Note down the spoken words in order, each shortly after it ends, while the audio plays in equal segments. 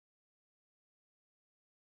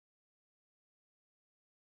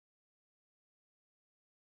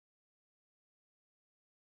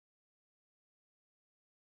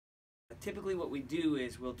Typically what we do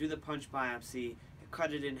is we'll do the punch biopsy,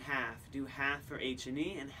 cut it in half, do half for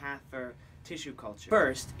H&E and half for tissue culture.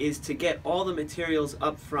 First is to get all the materials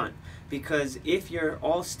up front, because if you're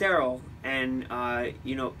all sterile and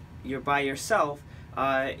you're by yourself,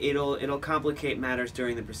 it'll complicate matters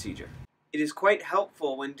during the procedure. It is quite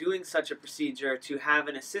helpful when doing such a procedure to have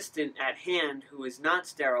an assistant at hand who is not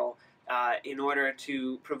sterile in order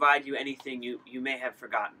to provide you anything you may have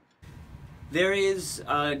forgotten. There is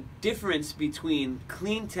a difference between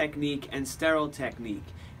clean technique and sterile technique,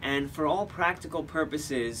 and for all practical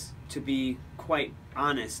purposes, to be quite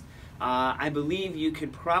honest, I believe you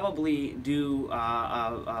could probably do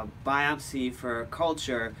a biopsy for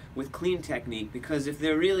culture with clean technique, because if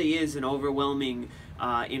there really is an overwhelming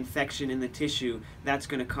infection in the tissue, that's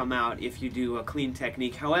going to come out if you do a clean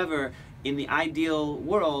technique. However, in the ideal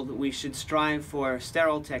world, we should strive for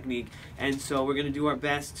sterile technique, and so we're going to do our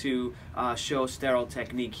best to show sterile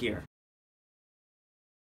technique here.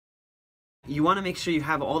 You want to make sure you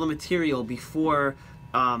have all the material before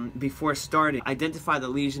starting. Identify the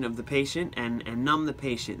lesion of the patient and numb the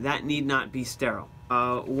patient. That need not be sterile.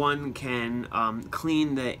 One can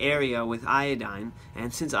clean the area with iodine,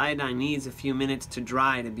 and since iodine needs a few minutes to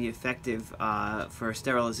dry to be effective for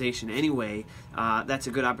sterilization anyway, that's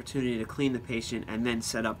a good opportunity to clean the patient and then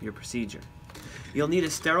set up your procedure. You'll need a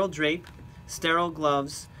sterile drape, sterile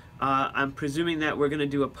gloves. I'm presuming that we're going to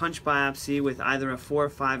do a punch biopsy with either a 4,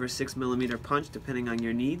 5, or 6 millimeter punch, depending on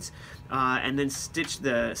your needs, and then stitch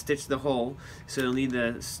the hole. So you'll need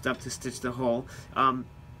the stuff to stitch the hole.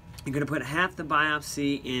 You're going to put half the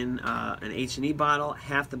biopsy in an H&E bottle,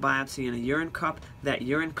 half the biopsy in a urine cup. That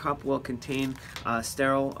urine cup will contain a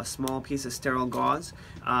small piece of sterile gauze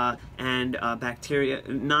and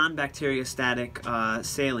non-bacteriostatic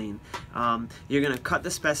saline. You're going to cut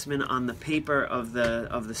the specimen on the paper of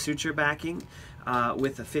the suture backing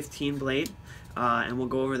with a 15 blade, and we'll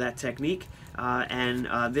go over that technique.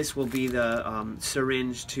 This will be the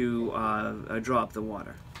syringe to draw up the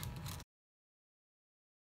water.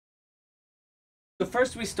 So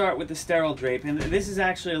first we start with the sterile drape, and this is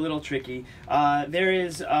actually a little tricky. There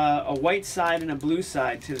is a white side and a blue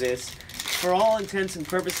side to this. For all intents and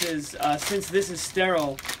purposes, since this is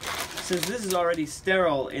already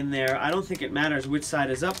sterile in there, I don't think it matters which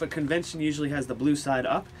side is up, but convention usually has the blue side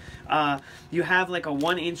up. You have like a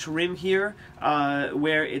 1-inch rim here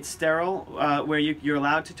where it's sterile, where you're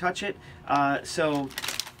allowed to touch it. The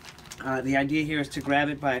idea here is to grab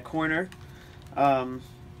it by a corner.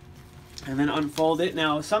 And then unfold it.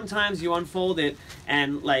 Now, sometimes you unfold it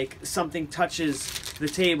and like something touches the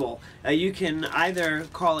table. You can either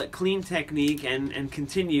call it clean technique and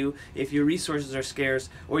continue if your resources are scarce,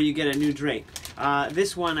 or you get a new drape.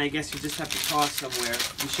 This one, I guess you just have to toss somewhere.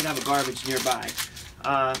 You should have a garbage nearby.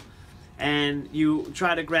 And you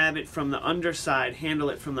try to grab it from the underside,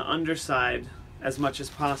 handle it from the underside as much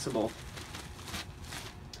as possible.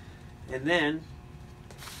 And then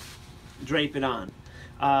drape it on.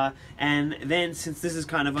 And then, since this is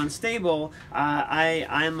kind of unstable,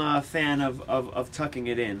 I'm a fan of tucking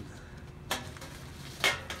it in.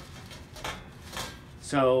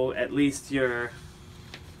 So at least and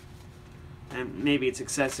maybe it's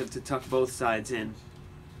excessive to tuck both sides in,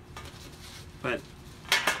 but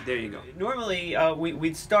there you go. Normally,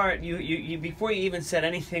 we'd start, before you even set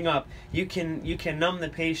anything up, you can numb the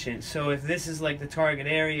patient. So if this is like the target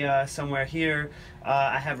area somewhere here,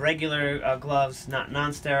 I have regular gloves, not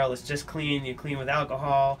non-sterile. It's just clean. You clean with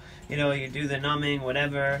alcohol. You do the numbing,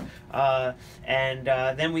 whatever,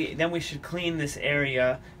 then we should clean this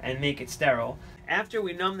area and make it sterile. After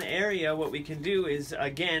we numb the area, what we can do is,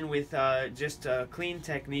 again, with just a clean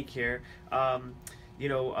technique here,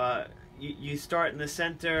 you start in the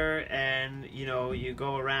center, and you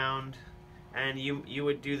go around, and you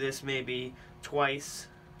would do this maybe twice.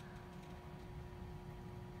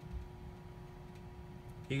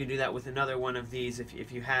 You can do that with another one of these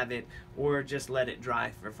if you have it, or just let it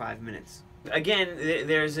dry for 5 minutes. Again,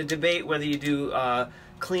 there's a debate whether you do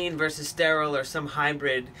clean versus sterile or some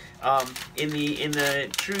hybrid. In the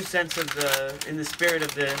true sense of in the spirit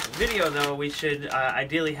of the video, though, we should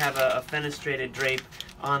ideally have a fenestrated drape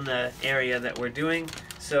on the area that we're doing.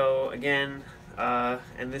 So again,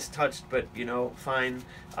 and this touched, but fine.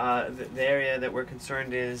 The area that we're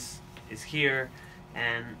concerned is here,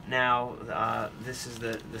 and now this is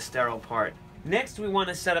the sterile part. Next, we want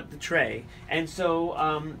to set up the tray, and so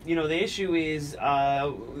the issue is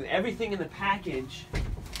everything in the package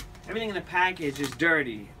is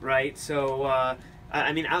dirty, right? So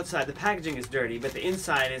I mean, outside the packaging is dirty, but the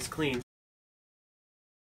inside is clean.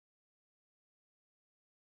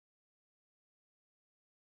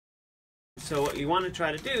 So what you want to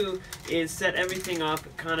try to do is set everything up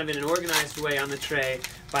kind of in an organized way on the tray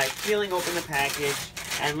by peeling open the package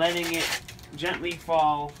and letting it gently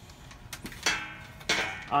fall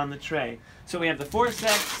on the tray. So we have the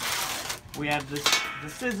forceps, we have the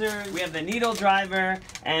scissors, we have the needle driver,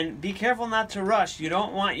 and be careful not to rush. You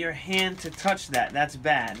don't want your hand to touch that. That's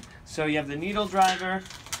bad. So you have the needle driver,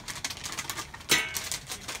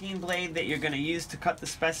 15 blade that you're going to use to cut the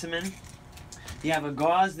specimen. You have a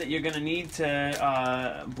gauze that you're going to need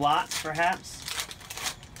to blot, perhaps.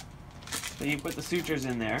 So you put the sutures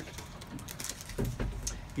in there.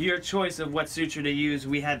 Your choice of what suture to use.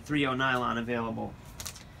 We had 3/0 nylon available.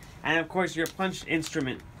 And of course your punch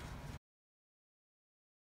instrument.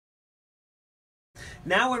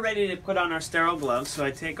 Now we're ready to put on our sterile gloves. So I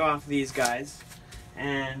take off these guys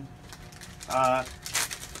and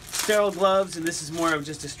sterile gloves, and this is more of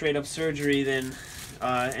just a straight up surgery than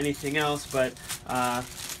anything else, but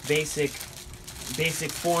basic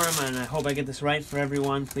form, and I hope I get this right for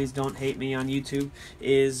everyone, please don't hate me on YouTube,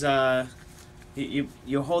 is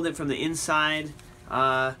you hold it from the inside,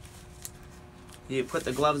 you put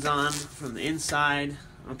the gloves on from the inside,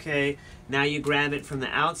 okay, now you grab it from the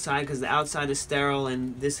outside because the outside is sterile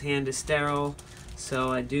and this hand is sterile,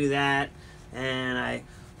 so I do that and I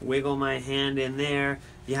wiggle my hand in there.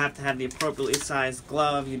 You have to have the appropriately sized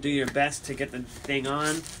glove. You do your best to get the thing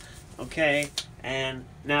on, okay, and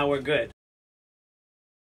now we're good.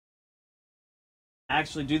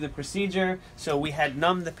 Actually do the procedure. So we had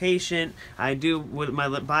numbed the patient. I do with my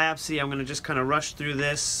biopsy, I'm going to just kind of rush through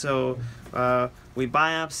this. So we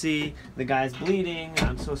biopsy, the guy's bleeding,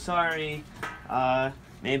 I'm so sorry,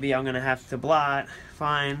 maybe I'm going to have to blot,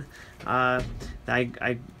 fine,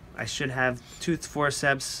 I should have tooth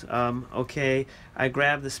forceps, okay, I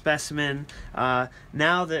grab the specimen.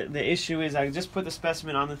 Now the issue is I just put the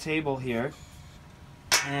specimen on the table here,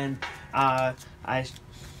 and I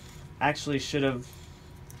actually should have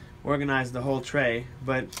organized the whole tray,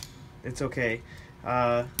 but it's okay.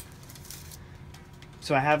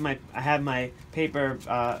 So I have my paper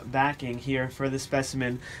backing here for the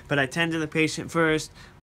specimen, but I tend to the patient first.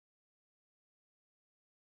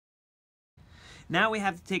 Now we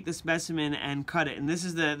have to take the specimen and cut it, and this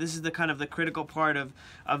is the kind of the critical part of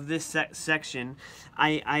this section.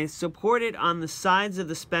 I support it on the sides of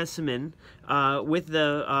the specimen with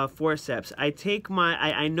the forceps.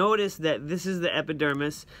 I notice that this is the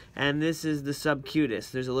epidermis and this is the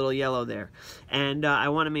subcutis. There's a little yellow there, and I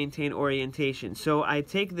want to maintain orientation. So I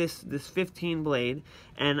take this 15 blade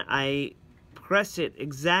and I press it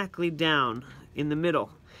exactly down in the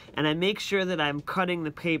middle. And I make sure that I'm cutting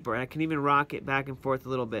the paper. I can even rock it back and forth a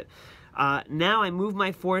little bit. Now I move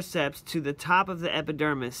my forceps to the top of the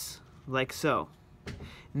epidermis, like so.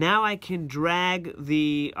 Now I can drag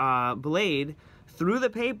the blade through the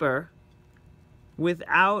paper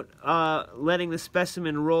without letting the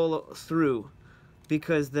specimen roll through,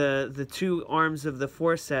 because the two arms of the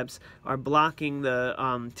forceps are blocking the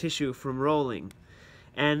tissue from rolling.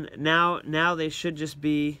 And now they should just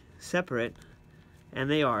be separate. And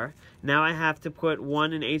they are. Now I have to put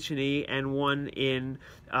one in H&E and one in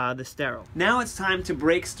the sterile. Now it's time to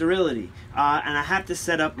break sterility, and I have to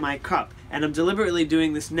set up my cup. And I'm deliberately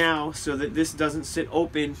doing this now so that this doesn't sit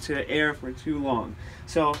open to air for too long.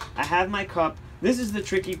 So I have my cup. This is the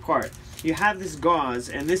tricky part. You have this gauze,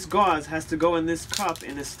 and this gauze has to go in this cup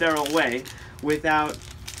in a sterile way without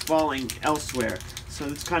falling elsewhere. So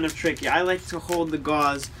it's kind of tricky. I like to hold the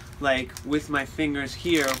gauze like with my fingers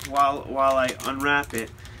here while I unwrap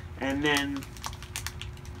it, and then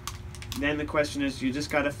the question is, you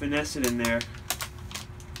just gotta finesse it in there.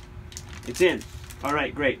 It's in. All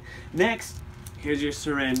right, great. Next, here's your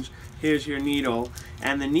syringe, here's your needle,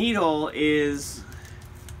 and the needle is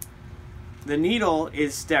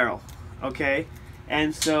sterile, okay?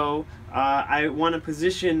 And so I want to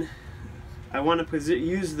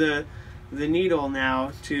use the needle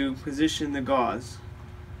now to position the gauze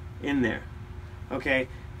in there, okay?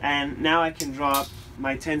 And now I can drop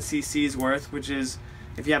my 10 cc's worth, which is,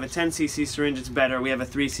 if you have a 10 cc syringe, it's better. We have a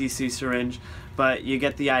 3 cc syringe, but you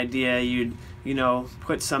get the idea. You know,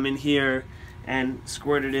 put some in here and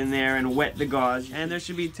squirt it in there and wet the gauze, and there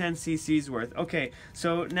should be 10 cc's worth. Okay,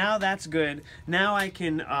 so now that's good. Now I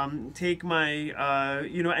can take my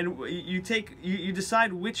you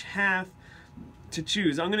decide which half to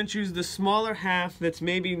choose. I'm going to choose the smaller half that's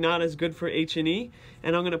maybe not as good for H&E,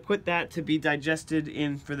 and I'm going to put that to be digested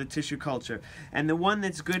in for the tissue culture. And the one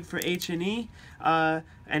that's good for H&E,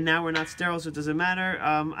 and now we're not sterile, so it doesn't matter,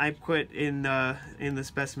 I put in the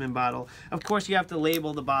specimen bottle. Of course, you have to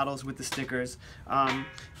label the bottles with the stickers,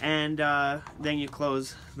 and then you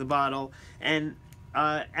close the bottle. And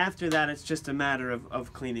after that, it's just a matter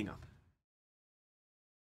of cleaning up.